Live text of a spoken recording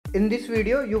In this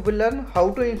video, you will learn how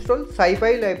to install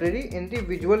Scipy library in the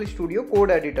Visual Studio Code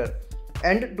Editor.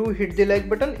 And do hit the like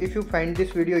button if you find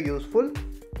this video useful.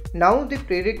 Now the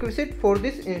prerequisite for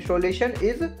this installation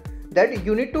is that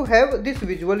you need to have this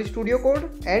Visual Studio Code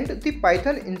and the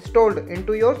Python installed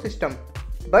into your system.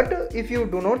 But if you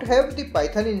do not have the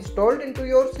Python installed into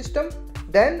your system,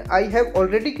 then I have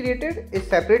already created a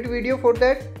separate video for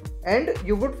that, and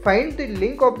you would find the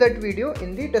link of that video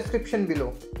in the description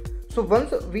below. So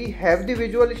once we have the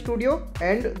Visual Studio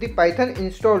and the Python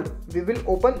installed, we will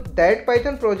open that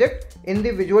Python project in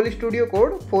the Visual Studio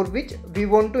Code for which we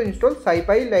want to install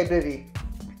Scipy library.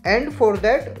 And for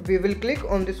that we will click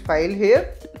on this file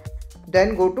here,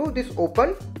 then go to this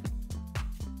open,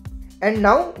 and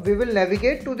now we will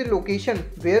navigate to the location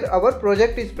where our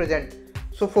project is present.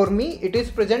 So for me it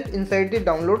is present inside the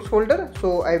downloads folder,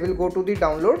 so I will go to the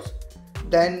downloads,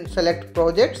 then select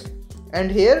projects,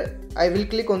 and here I will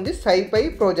click on this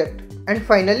Scipy project, and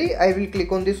finally I will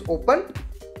click on this open.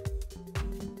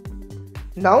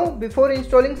 Now before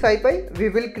installing Scipy, we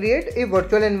will create a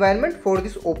virtual environment for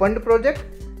this opened project,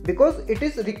 because it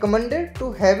is recommended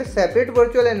to have a separate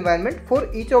virtual environment for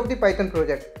each of the Python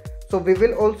project. So we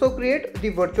will also create the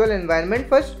virtual environment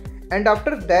first, and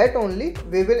after that only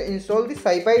we will install the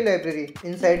Scipy library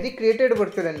inside the created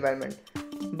virtual environment.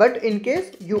 But in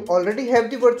case you already have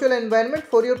the virtual environment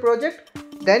for your project,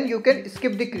 then you can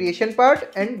skip the creation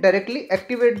part and directly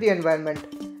activate the environment,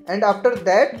 and after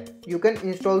that you can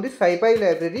install the Scipy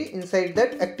library inside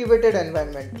that activated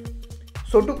environment.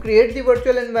 So to create the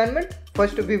virtual environment,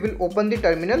 first we will open the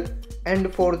terminal,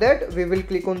 and for that we will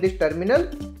click on this terminal,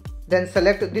 then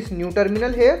select this new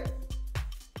terminal here.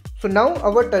 So now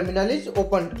our terminal is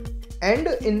opened, and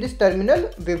in this terminal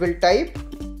we will type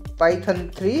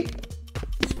python3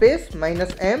 space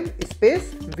 -m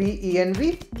space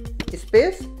venv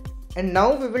space, and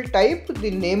now we will type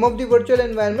the name of the virtual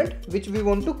environment which we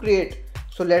want to create.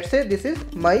 So let's say this is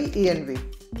myenv.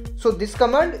 So this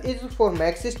command is for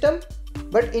Mac system,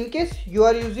 but in case you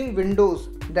are using Windows,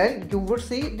 then you would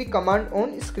see the command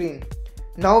on screen.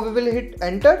 Now we will hit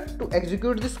enter to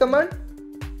execute this command,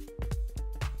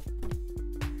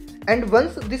 and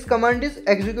once this command is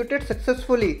executed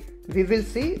successfully, we will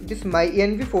see this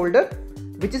myenv folder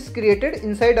which is created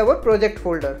inside our project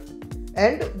folder.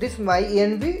 And this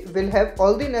myenv will have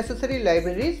all the necessary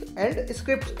libraries and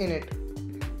scripts in it.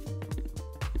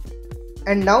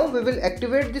 And now we will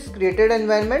activate this created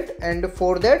environment, and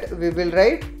for that we will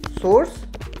write source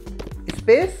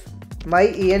space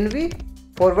myenv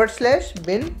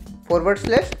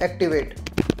 /bin/activate.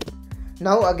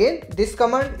 Now again this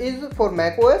command is for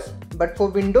Mac OS, but for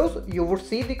Windows you would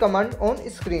see the command on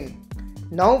screen.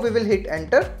 Now we will hit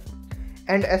enter,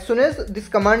 and as soon as this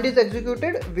command is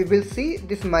executed, we will see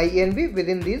this myenv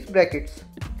within these brackets,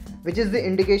 which is the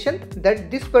indication that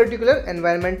this particular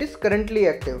environment is currently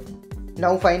active.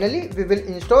 Now finally we will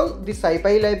install the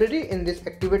Scipy library in this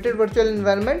activated virtual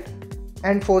environment,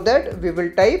 and for that we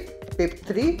will type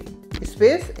pip3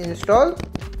 space install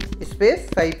space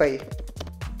Scipy.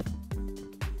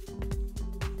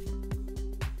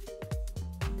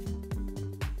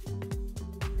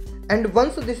 And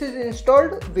once this is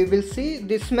installed, we will see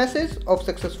this message of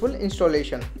successful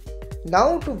installation. Now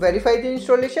to verify the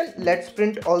installation, let's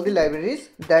print all the libraries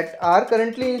that are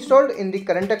currently installed in the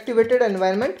current activated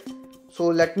environment. So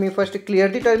let me first clear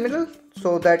the terminal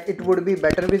so that it would be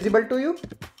better visible to you.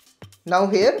 Now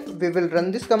here we will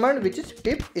run this command, which is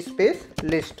pip space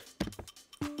list.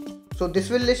 So this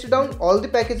will list down all the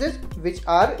packages which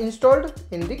are installed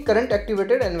in the current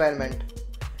activated environment.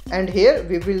 And here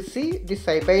we will see the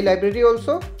Scipy library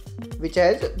also, which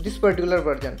has this particular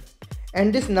version.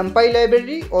 And this numpy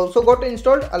library also got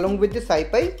installed along with the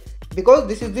Scipy, because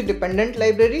this is the dependent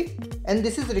library and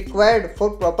this is required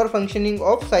for proper functioning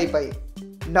of Scipy.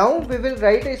 Now we will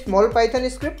write a small Python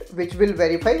script which will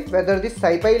verify whether this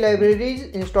Scipy library is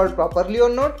installed properly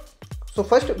or not. So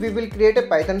first we will create a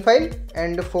Python file,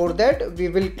 and for that we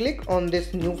will click on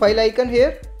this new file icon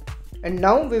here. And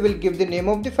now we will give the name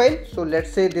of the file. So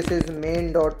let's say this is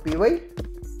main.py.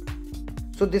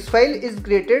 So this file is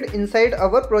created inside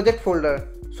our project folder.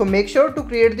 So make sure to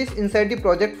create this inside the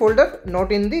project folder,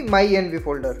 not in the myenv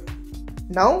folder.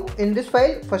 Now in this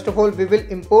file, first of all we will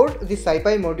import the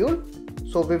Scipy module.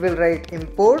 So we will write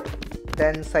import,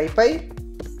 then Scipy.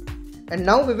 And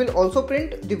now we will also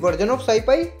print the version of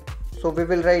Scipy. So we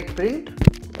will write print,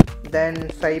 then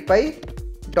Scipy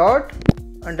dot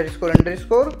 __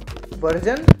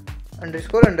 version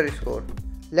 __.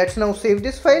 Let's now save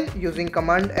this file using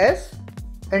command S,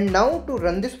 and now to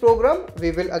run this program we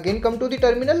will again come to the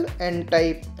terminal and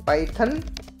type python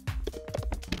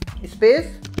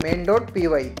space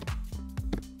main.py.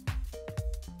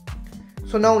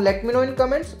 So now let me know in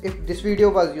comments if this video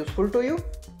was useful to you,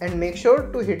 and make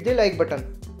sure to hit the like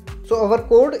button. So our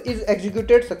code is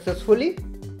executed successfully,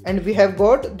 and we have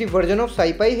got the version of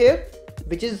Scipy here,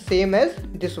 which is same as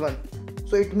this one.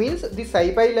 So it means the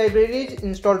Scipy library is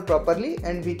installed properly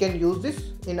and we can use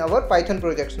this in our Python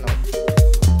projects now.